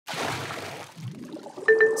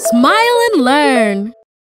Smile and learn!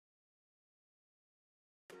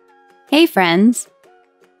 Hey friends!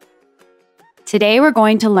 Today we're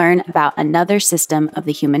going to learn about another system of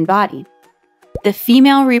the human body, the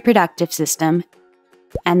female reproductive system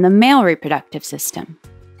and the male reproductive system.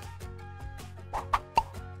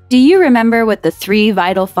 Do you remember what the three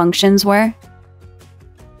vital functions were?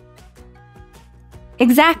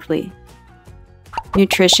 Exactly.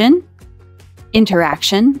 Nutrition,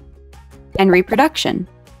 interaction, and reproduction.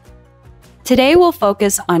 Today we'll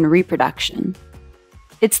focus on reproduction.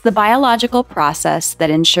 It's the biological process that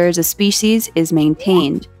ensures a species is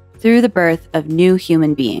maintained through the birth of new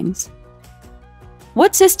human beings.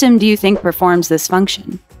 What system do you think performs this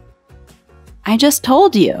function? I just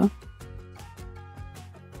told you.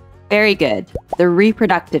 Very good, the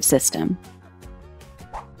reproductive system.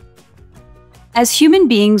 As human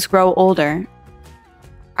beings grow older,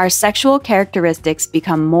 our sexual characteristics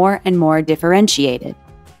become more and more differentiated.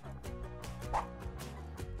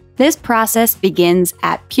 This process begins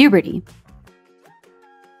at puberty,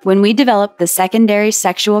 when we develop the secondary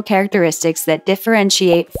sexual characteristics that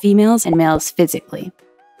differentiate females and males physically.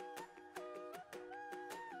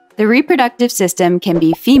 The reproductive system can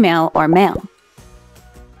be female or male,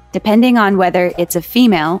 depending on whether it's a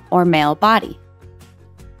female or male body.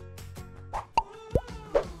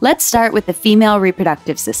 Let's start with the female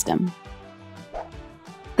reproductive system.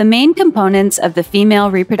 The main components of the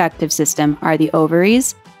female reproductive system are the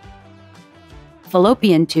ovaries,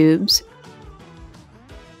 fallopian tubes,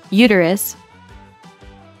 uterus,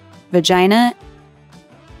 vagina,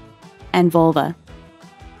 and vulva.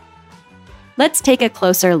 Let's take a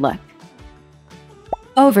closer look.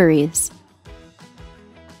 Ovaries.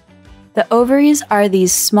 The ovaries are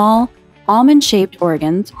these small, almond-shaped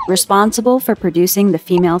organs responsible for producing the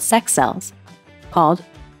female sex cells, called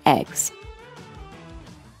eggs.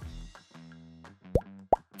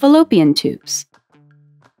 Fallopian tubes.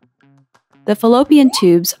 The fallopian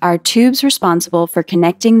tubes are tubes responsible for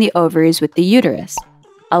connecting the ovaries with the uterus,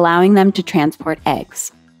 allowing them to transport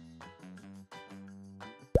eggs.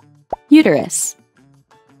 Uterus.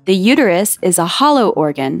 The uterus is a hollow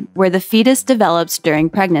organ where the fetus develops during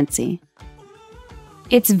pregnancy.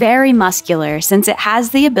 It's very muscular since it has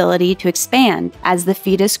the ability to expand as the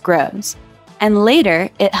fetus grows, and later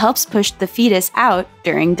it helps push the fetus out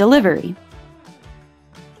during delivery.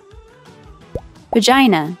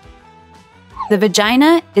 Vagina. The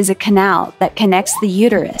vagina is a canal that connects the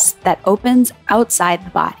uterus that opens outside the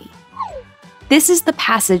body. This is the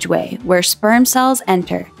passageway where sperm cells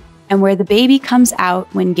enter and where the baby comes out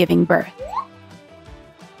when giving birth.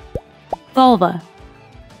 Vulva.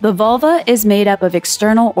 The vulva is made up of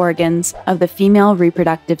external organs of the female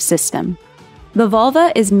reproductive system. The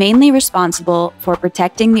vulva is mainly responsible for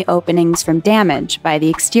protecting the openings from damage by the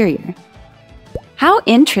exterior. How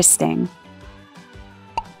interesting!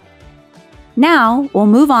 Now, we'll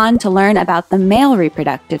move on to learn about the male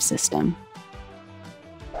reproductive system.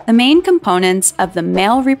 The main components of the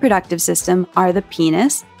male reproductive system are the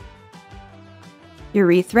penis,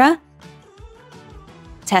 urethra,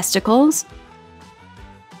 testicles,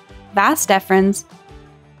 vas deferens,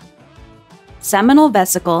 seminal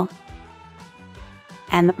vesicle,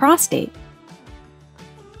 and the prostate.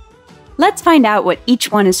 Let's find out what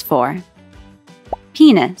each one is for.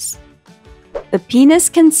 Penis. The penis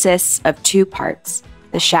consists of two parts,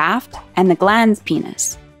 the shaft and the glans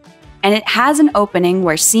penis, and it has an opening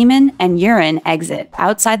where semen and urine exit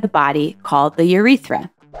outside the body called the urethra.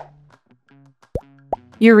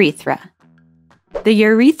 Urethra. The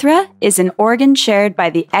urethra is an organ shared by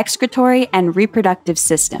the excretory and reproductive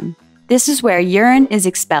system. This is where urine is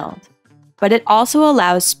expelled, but it also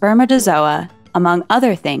allows spermatozoa, among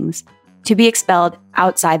other things, to be expelled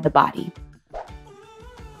outside the body.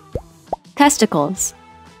 Testicles.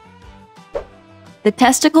 The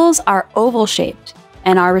testicles are oval-shaped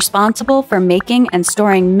and are responsible for making and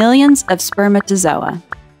storing millions of spermatozoa.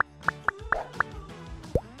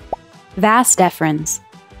 Vas deferens.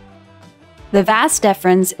 The vas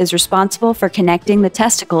deferens is responsible for connecting the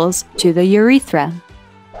testicles to the urethra.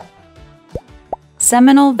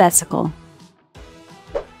 Seminal vesicle.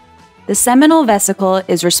 The seminal vesicle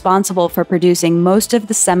is responsible for producing most of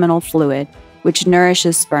the seminal fluid, which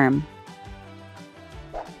nourishes sperm.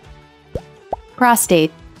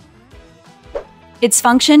 Prostate. Its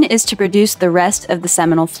function is to produce the rest of the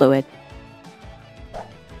seminal fluid.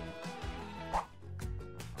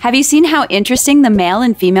 Have you seen how interesting the male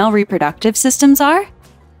and female reproductive systems are?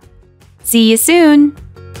 See you soon!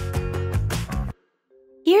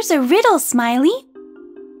 Here's a riddle, Smiley.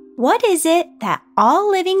 What is it that all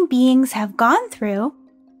living beings have gone through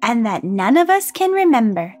and that none of us can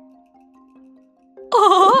remember?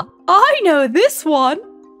 Oh! I know this one.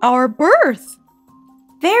 Our birth.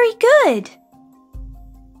 Very good.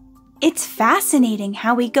 It's fascinating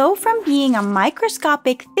how we go from being a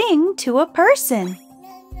microscopic thing to a person.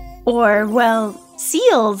 Or, well,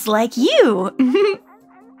 seals like you.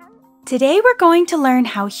 Today we're going to learn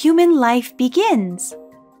how human life begins.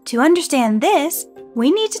 To understand this, we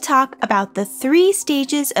need to talk about the 3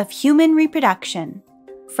 stages of human reproduction: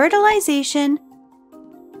 fertilization,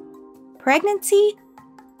 pregnancy,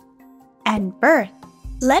 and birth.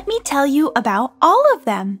 Let me tell you about all of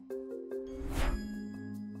them.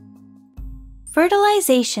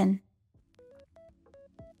 Fertilization.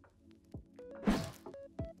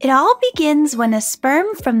 It all begins when a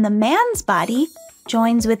sperm from the man's body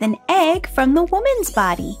joins with an egg from the woman's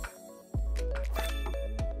body.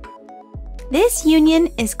 This union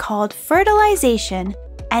is called fertilization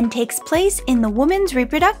and takes place in the woman's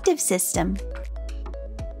reproductive system.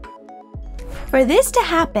 For this to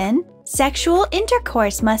happen, sexual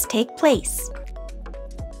intercourse must take place.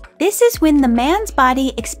 This is when the man's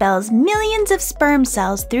body expels millions of sperm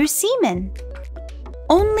cells through semen.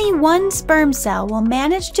 Only one sperm cell will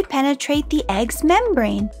manage to penetrate the egg's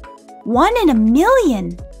membrane. 1 in a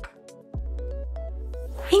million.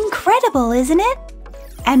 Incredible, isn't it?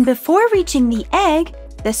 And before reaching the egg,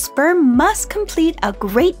 the sperm must complete a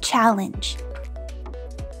great challenge.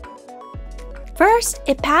 First,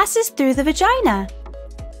 it passes through the vagina,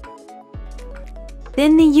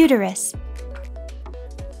 then the uterus,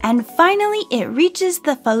 and finally it reaches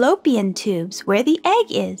the fallopian tubes where the egg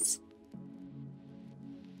is.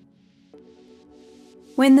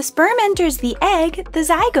 When the sperm enters the egg, the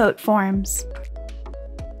zygote forms.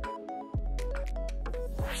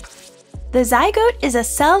 The zygote is a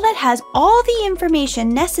cell that has all the information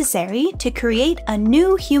necessary to create a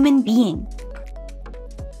new human being.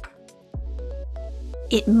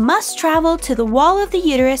 It must travel to the wall of the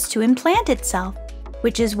uterus to implant itself,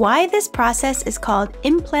 which is why this process is called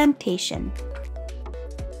implantation.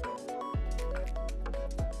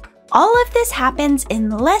 All of this happens in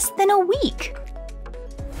less than a week.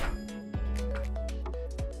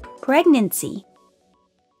 Pregnancy.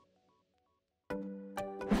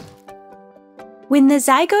 When the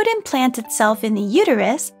zygote implants itself in the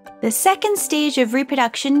uterus, the second stage of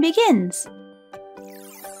reproduction begins.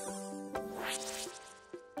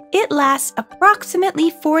 It lasts approximately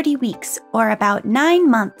 40 weeks, or about 9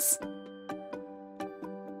 months.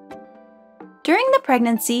 During the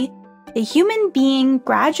pregnancy, the human being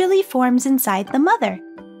gradually forms inside the mother.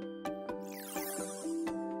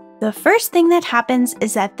 The first thing that happens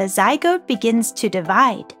is that the zygote begins to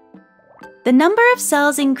divide. The number of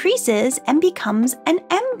cells increases and becomes an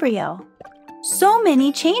embryo. So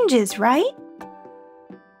many changes, right?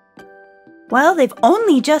 Well, they've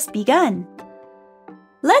only just begun.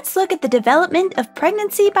 Let's look at the development of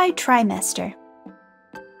pregnancy by trimester.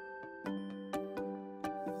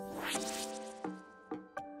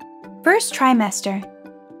 First trimester.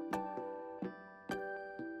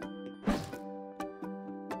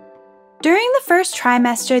 During the first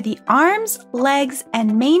trimester, the arms, legs,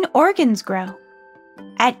 and main organs grow.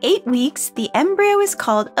 At 8 weeks, the embryo is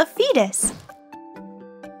called a fetus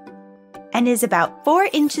and is about 4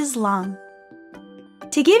 inches long.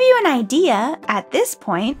 To give you an idea, at this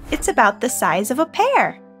point, it's about the size of a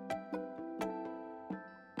pear.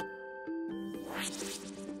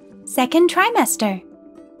 Second trimester.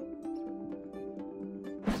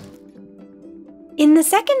 In the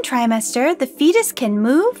second trimester, the fetus can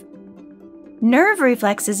move, nerve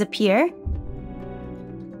reflexes appear,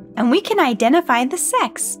 and we can identify the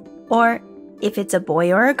sex, or if it's a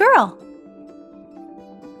boy or a girl.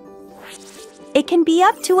 It can be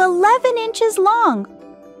up to 11 inches long,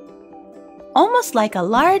 almost like a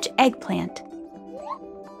large eggplant.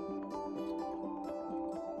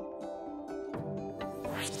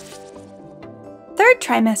 Third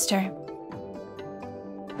trimester.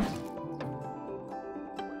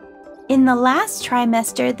 In the last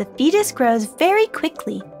trimester, the fetus grows very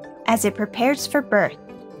quickly as it prepares for birth.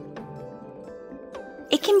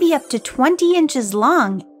 It can be up to 20 inches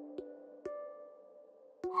long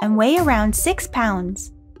and weigh around 6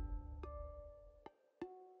 pounds.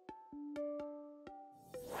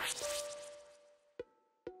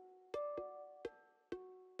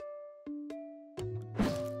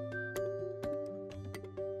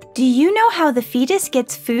 Do you know how the fetus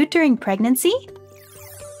gets food during pregnancy?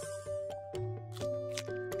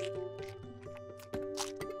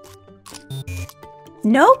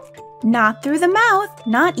 Nope, not through the mouth,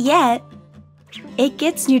 not yet. It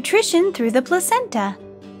gets nutrition through the placenta.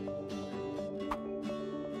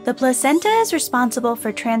 The placenta is responsible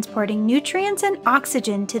for transporting nutrients and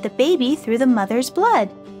oxygen to the baby through the mother's blood.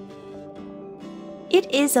 It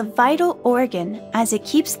is a vital organ as it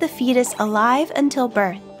keeps the fetus alive until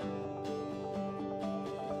birth.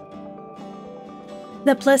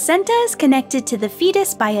 The placenta is connected to the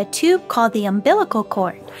fetus by a tube called the umbilical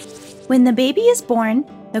cord. When the baby is born,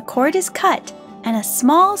 the cord is cut and a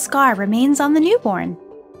small scar remains on the newborn.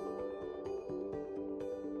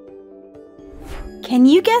 Can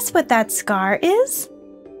you guess what that scar is?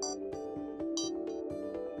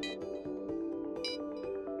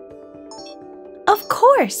 Of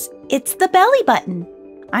course, it's the belly button.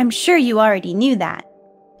 I'm sure you already knew that.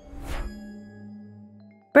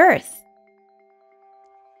 Birth.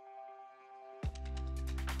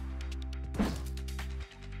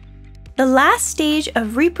 The last stage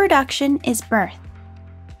of reproduction is birth.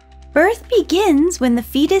 Birth begins when the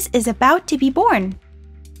fetus is about to be born.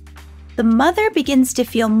 The mother begins to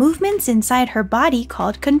feel movements inside her body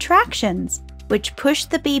called contractions, which push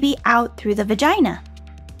the baby out through the vagina.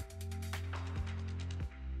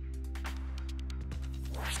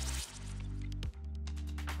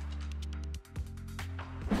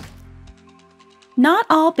 Not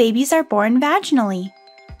all babies are born vaginally.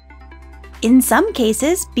 In some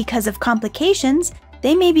cases, because of complications,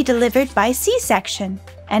 they may be delivered by C-section,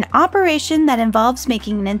 an operation that involves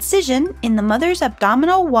making an incision in the mother's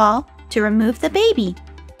abdominal wall to remove the baby.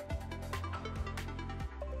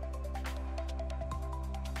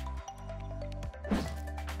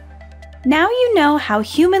 Now you know how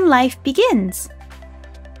human life begins.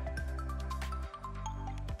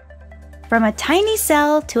 From a tiny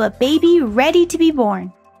cell to a baby ready to be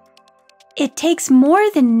born. It takes more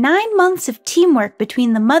than 9 months of teamwork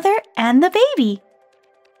between the mother and the baby.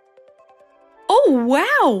 Oh,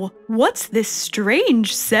 wow! What's this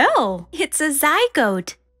strange cell? It's a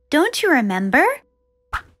zygote. Don't you remember?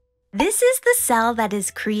 This is the cell that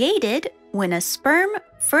is created when a sperm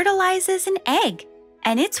fertilizes an egg,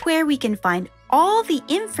 and it's where we can find all the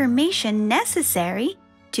information necessary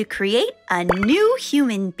to create a new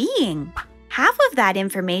human being. Half of that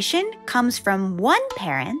information comes from one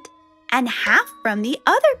parent and half from the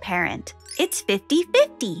other parent. It's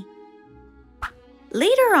 50-50.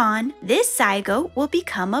 Later on, this zygote will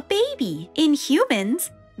become a baby. In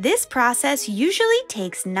humans, this process usually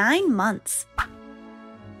takes 9 months.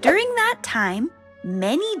 During that time,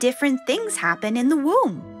 many different things happen in the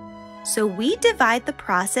womb. So we divide the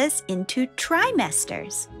process into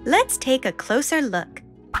trimesters. Let's take a closer look.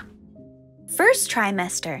 First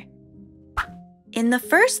trimester. In the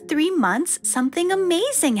first 3 months, something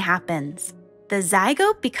amazing happens. The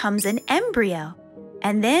zygote becomes an embryo,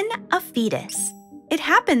 and then a fetus. It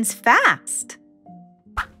happens fast.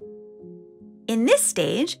 In this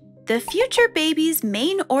stage, the future baby's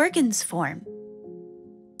main organs form,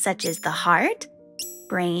 such as the heart,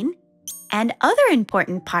 brain, and other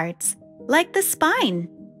important parts, like the spine.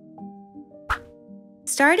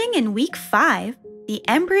 Starting in week 5, the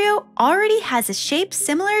embryo already has a shape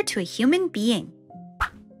similar to a human being.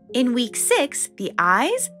 In week 6, the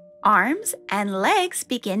eyes, arms, and legs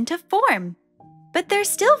begin to form, but they're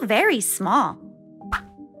still very small.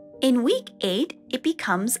 In week 8, it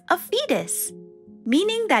becomes a fetus,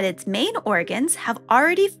 meaning that its main organs have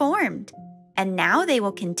already formed, and now they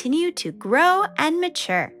will continue to grow and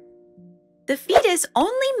mature. The fetus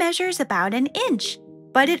only measures about an inch,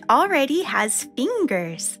 but it already has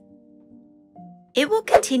fingers. It will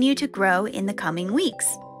continue to grow in the coming weeks.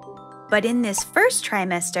 But in this first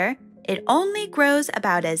trimester, it only grows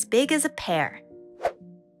about as big as a pear.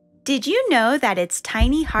 Did you know that its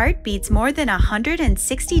tiny heart beats more than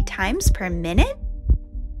 160 times per minute?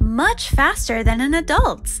 Much faster than an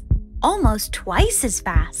adult's, almost twice as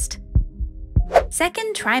fast.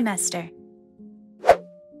 Second trimester.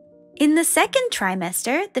 In the second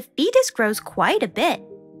trimester, the fetus grows quite a bit.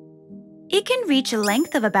 It can reach a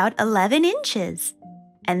length of about 11 inches.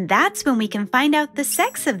 And that's when we can find out the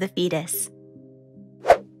sex of the fetus.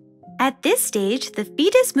 At this stage, the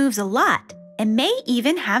fetus moves a lot and may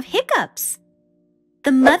even have hiccups.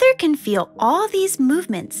 The mother can feel all these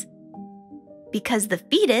movements because the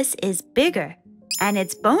fetus is bigger and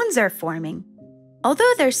its bones are forming,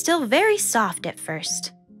 although they're still very soft at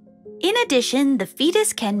first. In addition, the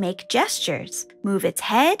fetus can make gestures, move its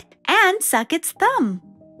head, and suck its thumb.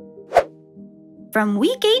 From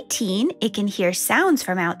week 18, it can hear sounds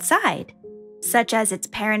from outside, such as its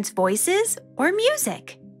parents' voices or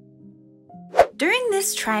music. During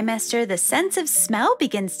this trimester, the sense of smell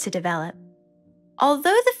begins to develop,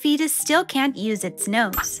 although the fetus still can't use its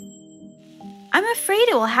nose. I'm afraid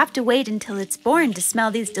it will have to wait until it's born to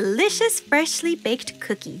smell these delicious, freshly baked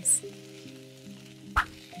cookies.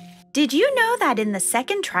 Did you know that in the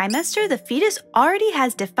second trimester, the fetus already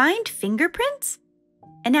has defined fingerprints?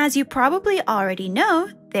 And as you probably already know,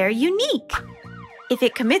 they're unique. If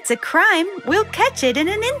it commits a crime, we'll catch it in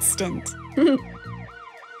an instant.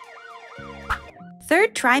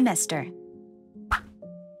 Third trimester.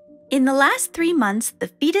 In the last 3 months, the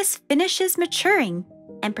fetus finishes maturing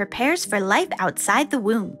and prepares for life outside the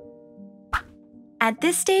womb. At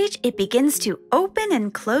this stage, it begins to open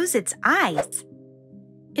and close its eyes.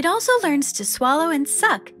 It also learns to swallow and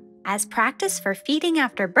suck as practice for feeding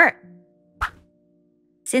after birth.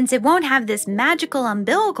 Since it won't have this magical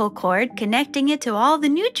umbilical cord connecting it to all the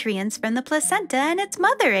nutrients from the placenta and its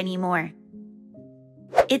mother anymore.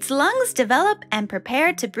 Its lungs develop and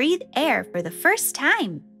prepare to breathe air for the first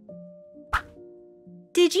time.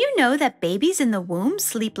 Did you know that babies in the womb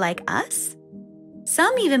sleep like us?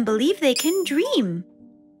 Some even believe they can dream.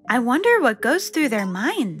 I wonder what goes through their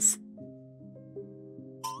minds.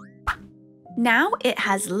 Now it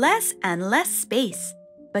has less and less space,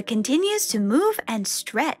 but continues to move and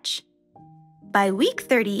stretch. By week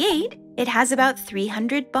 38, it has about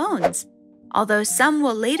 300 bones, although some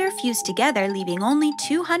will later fuse together, leaving only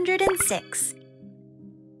 206.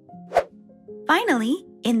 Finally,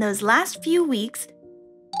 in those last few weeks,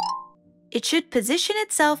 it should position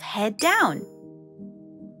itself head down,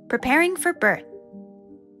 preparing for birth.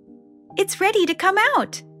 It's ready to come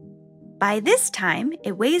out. By this time,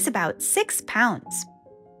 it weighs about 6 pounds.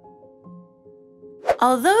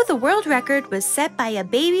 Although the world record was set by a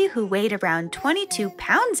baby who weighed around 22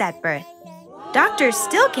 pounds at birth, doctors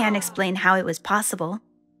still can't explain how it was possible.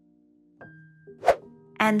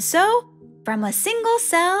 And so, from a single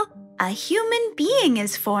cell, a human being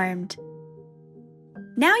is formed.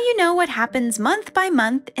 Now you know what happens month by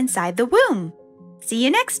month inside the womb. See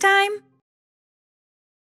you next time!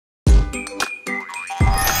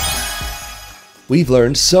 We've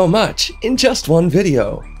learned so much in just one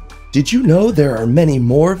video. Did you know there are many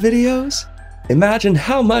more videos? Imagine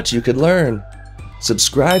how much you could learn.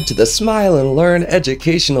 Subscribe to the Smile and Learn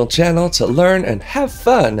educational channel to learn and have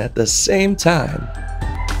fun at the same time.